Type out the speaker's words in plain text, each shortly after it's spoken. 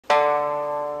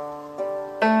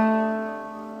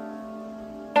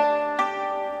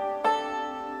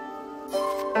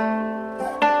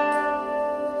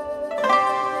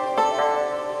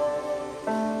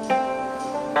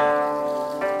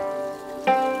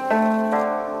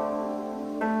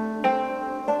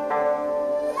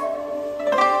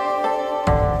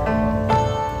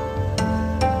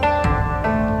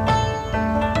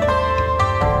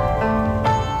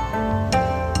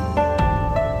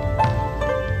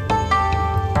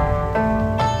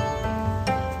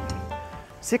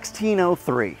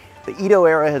(1603). The Edo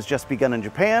era has just begun in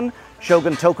Japan.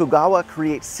 Shogun Tokugawa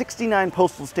creates 69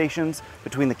 postal stations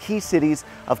between the key cities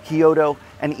of Kyoto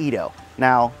and Edo,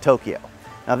 now Tokyo.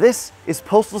 Now this is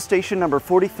postal station number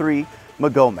 43,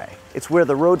 Magome. It's where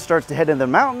the road starts to head into the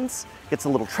mountains, gets a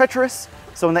little treacherous,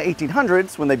 so in the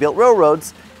 1800s, when they built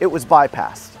railroads, it was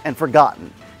bypassed and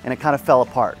forgotten, and it kind of fell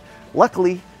apart.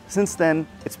 Luckily, since then,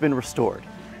 it's been restored.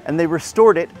 And they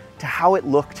restored it to how it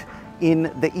looked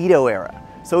in the Edo era.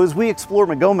 So as we explore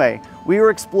Magome, we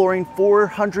are exploring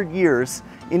 400 years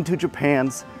into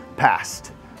Japan's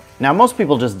past. Now, most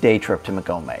people just day trip to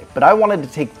Magome, but I wanted to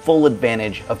take full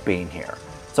advantage of being here.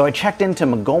 So I checked into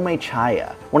Magome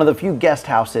Chaya, one of the few guest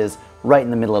houses right in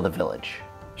the middle of the village.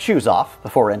 Shoes off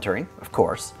before entering, of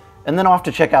course, and then off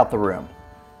to check out the room.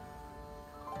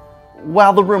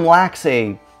 While the room lacks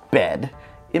a bed,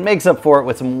 it makes up for it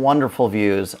with some wonderful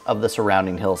views of the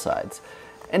surrounding hillsides.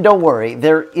 And don't worry,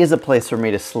 there is a place for me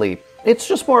to sleep. It's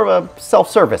just more of a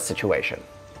self-service situation.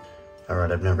 All right,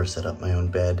 I've never set up my own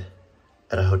bed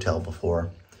at a hotel before,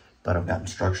 but I've got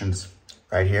instructions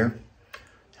right here.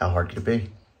 How hard could it be?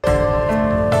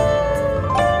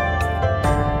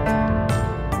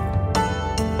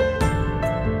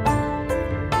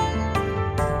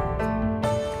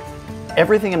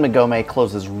 Everything in Magome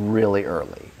closes really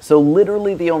early. So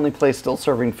literally the only place still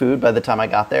serving food by the time I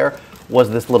got there was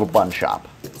this little bun shop.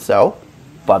 So,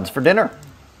 buns for dinner.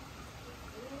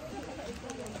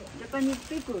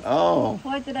 Oh,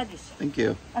 thank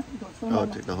you. Oh,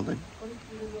 take the whole thing.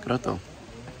 Grato.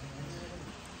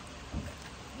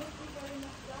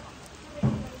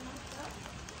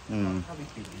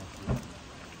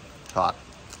 Hot.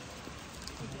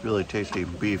 Really tasty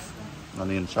beef on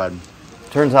the inside.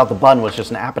 Turns out the bun was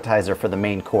just an appetizer for the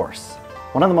main course.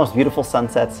 One of the most beautiful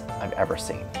sunsets I've ever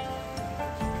seen.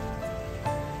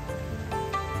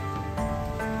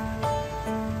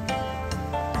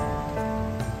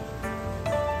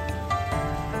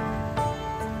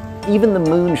 Even the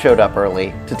moon showed up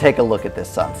early to take a look at this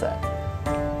sunset.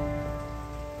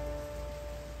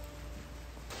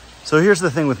 So here's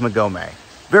the thing with Magome.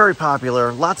 Very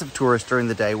popular, lots of tourists during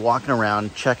the day walking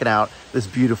around, checking out this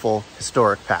beautiful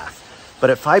historic path. But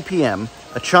at 5 p.m.,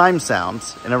 a chime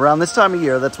sounds, and around this time of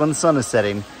year, that's when the sun is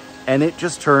setting, and it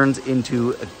just turns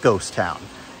into a ghost town.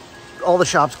 All the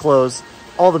shops close,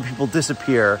 all the people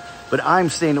disappear, but I'm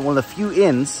staying at one of the few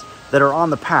inns that are on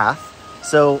the path,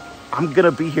 so I'm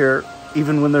gonna be here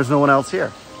even when there's no one else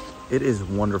here. It is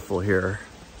wonderful here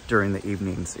during the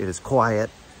evenings. It is quiet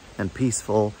and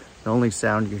peaceful. The only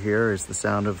sound you hear is the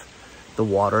sound of the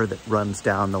water that runs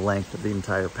down the length of the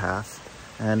entire path.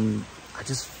 And I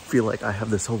just feel like I have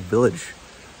this whole village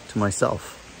to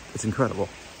myself. It's incredible.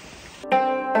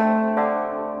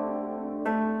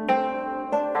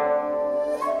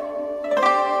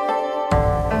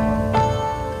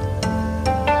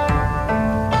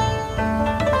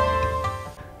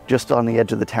 Just on the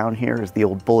edge of the town here is the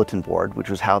old bulletin board, which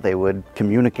was how they would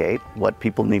communicate what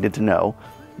people needed to know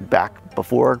back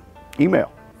before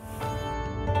email.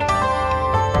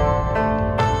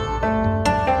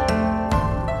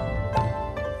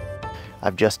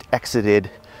 I've just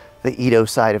exited the Edo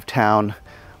side of town,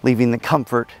 leaving the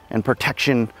comfort and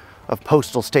protection of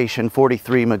Postal Station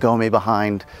 43 Magome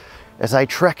behind as I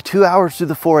trek 2 hours through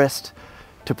the forest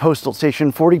to Postal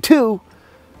Station 42,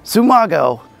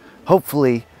 Tsumago.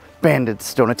 Hopefully,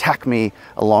 bandits don't attack me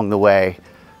along the way.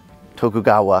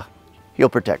 Tokugawa, he'll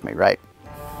protect me, right?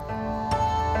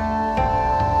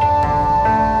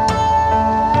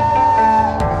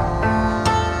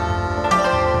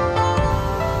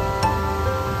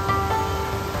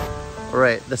 All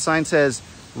right, the sign says,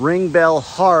 ring bell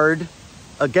hard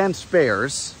against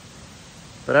bears,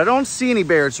 but I don't see any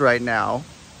bears right now.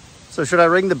 So should I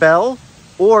ring the bell?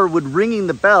 Or would ringing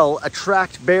the bell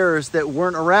attract bears that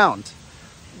weren't around?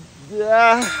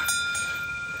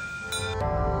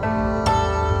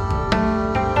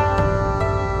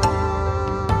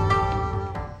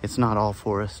 It's not all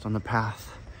forest on the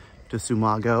path to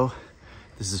Tsumago.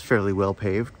 This is fairly well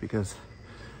paved because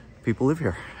people live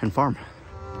here and farm.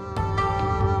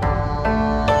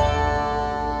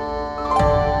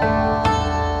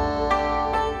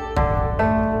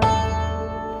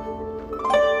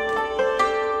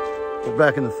 We're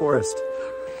back in the forest.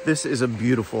 This is a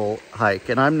beautiful hike,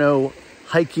 and I'm no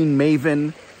hiking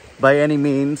maven by any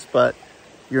means, but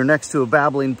You're next to a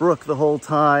babbling brook the whole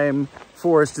time.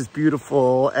 Forest is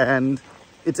beautiful and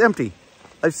it's empty.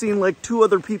 I've seen like 2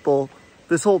 other people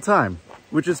this whole time,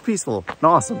 which is peaceful and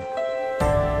awesome.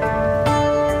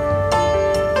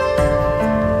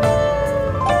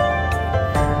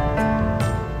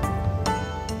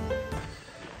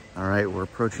 All right, we're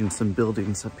approaching some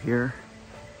buildings up here.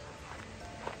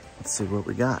 Let's see what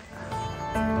we got.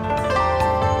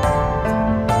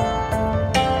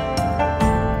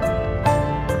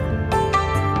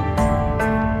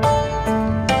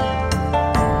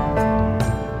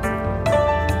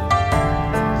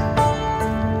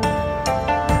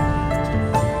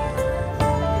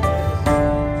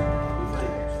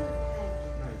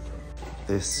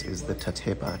 This is the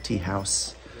Tateba tea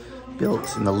house,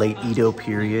 built in the late Edo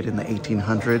period in the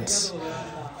 1800s.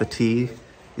 The tea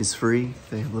is free.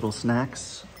 They have little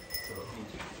snacks.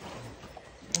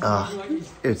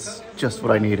 It's just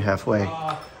what I need halfway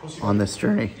on this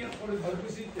journey.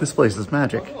 This place is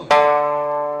magic.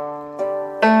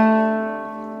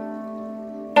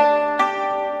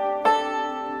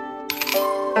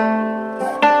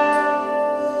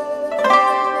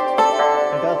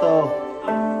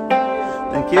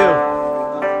 Thank you.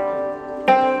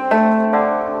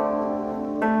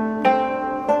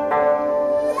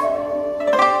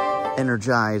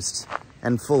 Energized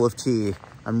and full of tea,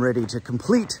 I'm ready to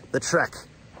complete the trek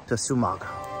to Tsumago.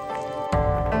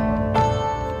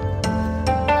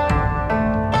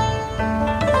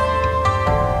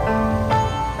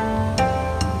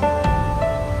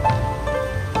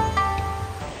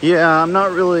 Yeah, I'm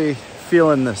not really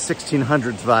feeling the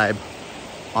 1600s vibe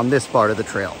on this part of the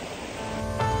trail.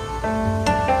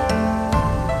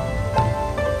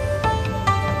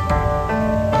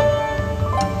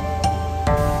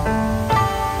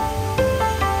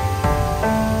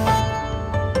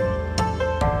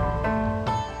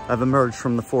 I've emerged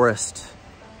from the forest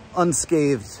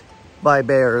unscathed by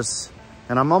bears,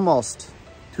 and I'm almost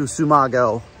to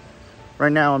Tsumago.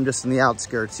 Right now I'm just in the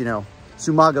outskirts, you know,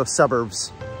 Tsumago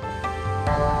suburbs.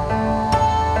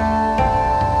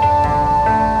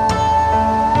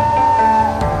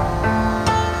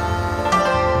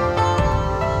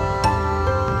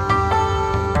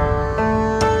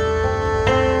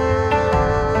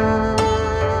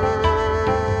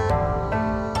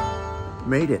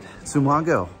 Made it,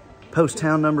 Tsumago. Post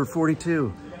town number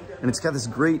 42. And it's got this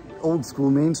great old school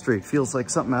main street. Feels like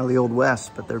something out of the Old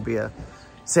West, but there'd be a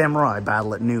samurai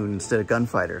battle at noon instead of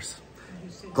gunfighters.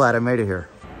 Glad I made it here.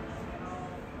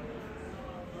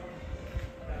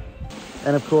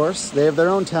 And of course, they have their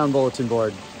own town bulletin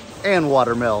board and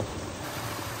water mill.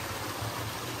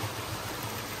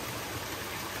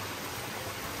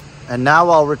 And now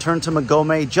I'll return to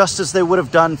Magome just as they would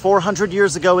have done 400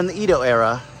 years ago in the Edo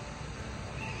era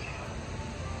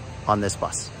on this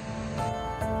bus.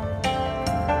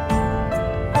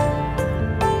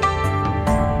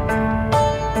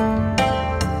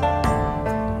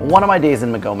 One of my days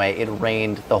in Magome, it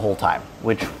rained the whole time,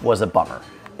 which was a bummer.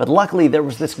 But luckily, there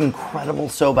was this incredible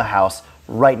soba house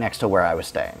right next to where I was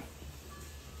staying.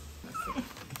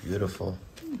 Beautiful.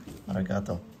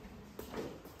 Arigato.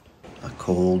 A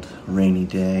cold, rainy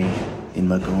day in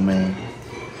Magome,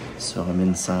 so I'm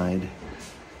inside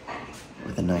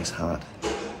with a nice hot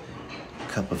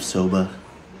cup of soba,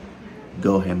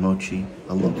 gohe mochi,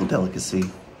 a local delicacy.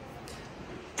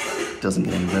 Doesn't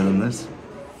get any better than this.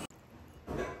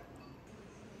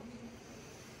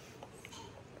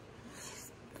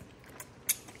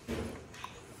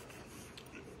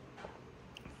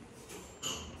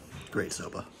 Great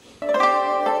soba.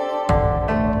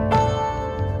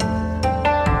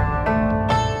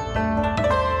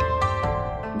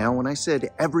 Now, when I said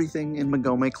everything in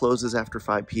Magome closes after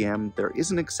 5 p.m., there is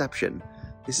an exception.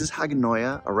 This is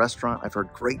Haganoya, a restaurant I've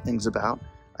heard great things about.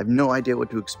 I have no idea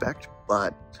what to expect,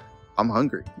 but I'm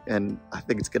hungry, and I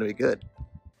think it's gonna be good.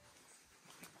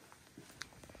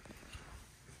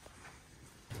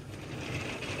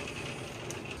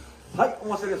 Hi.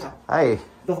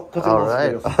 All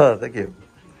right. Oh, thank you.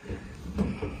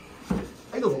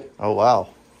 Oh, wow.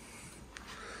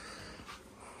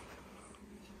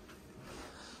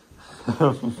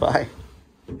 Bye.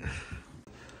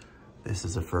 This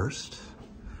is a first.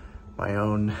 My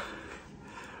own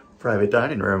private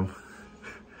dining room.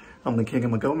 I'm the king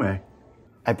of Magome.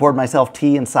 I poured myself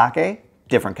tea and sake,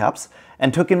 different cups,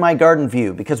 and took in my garden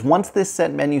view because once this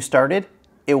set menu started,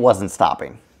 it wasn't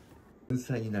stopping.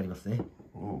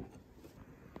 Ooh.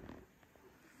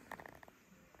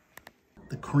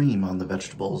 The cream on the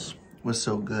vegetables was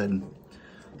so good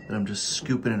that I'm just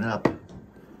scooping it up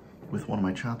with one of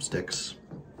my chopsticks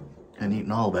and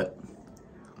eating all of it.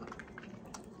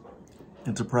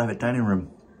 It's a private dining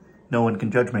room. No one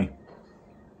can judge me.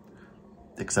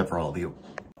 Except for all of you.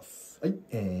 はい、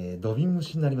土瓶蒸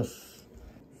しになります。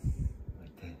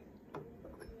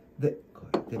で、こ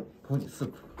うやって、ここにス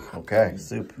ープ。Okay,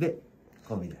 soup. で、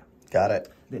このみだよ。Got it.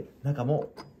 で、中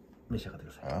も召し上がってく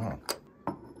ださい。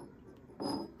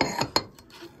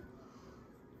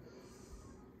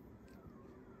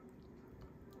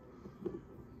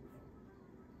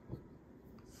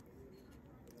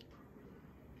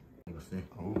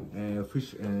Oh.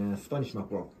 Fish, Spanish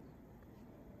mackerel,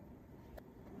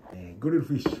 grilled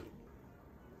fish,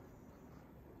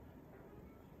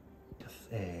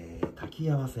 炊き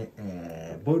合わせ、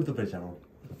ボイルドベジタブル。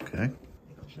Okay. こ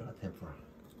ちらが天ぷら。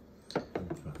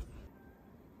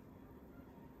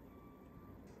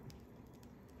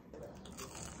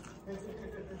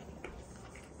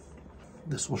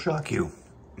This will shock you.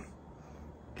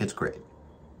 It's great.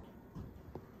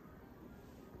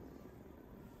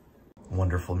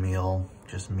 Wonderful meal,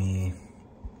 just me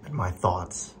and my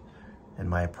thoughts in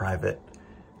my private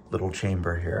little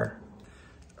chamber here.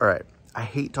 All right, I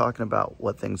hate talking about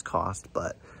what things cost,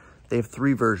 but they have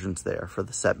 3 versions there for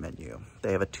the set menu.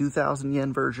 They have a 2,000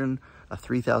 yen version, a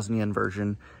 3,000 yen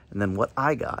version, and then what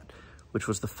I got, which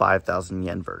was the 5,000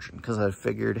 yen version, because I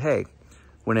figured, hey,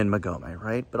 when in Magome,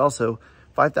 right? But also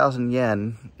 5,000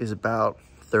 yen is about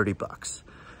 30 bucks.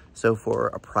 So for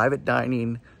a private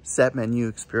dining set menu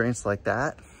experience like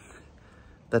that,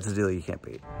 that's a deal you can't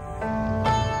beat.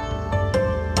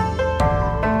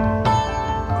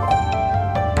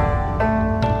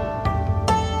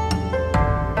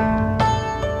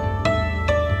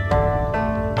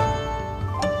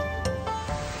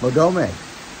 Magome,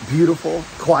 beautiful,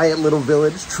 quiet little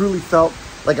village. Truly felt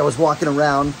like I was walking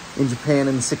around in Japan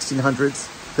in the 1600s,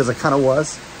 because I kind of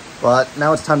was. But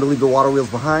now it's time to leave the water wheels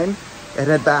behind and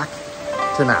head back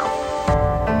to now.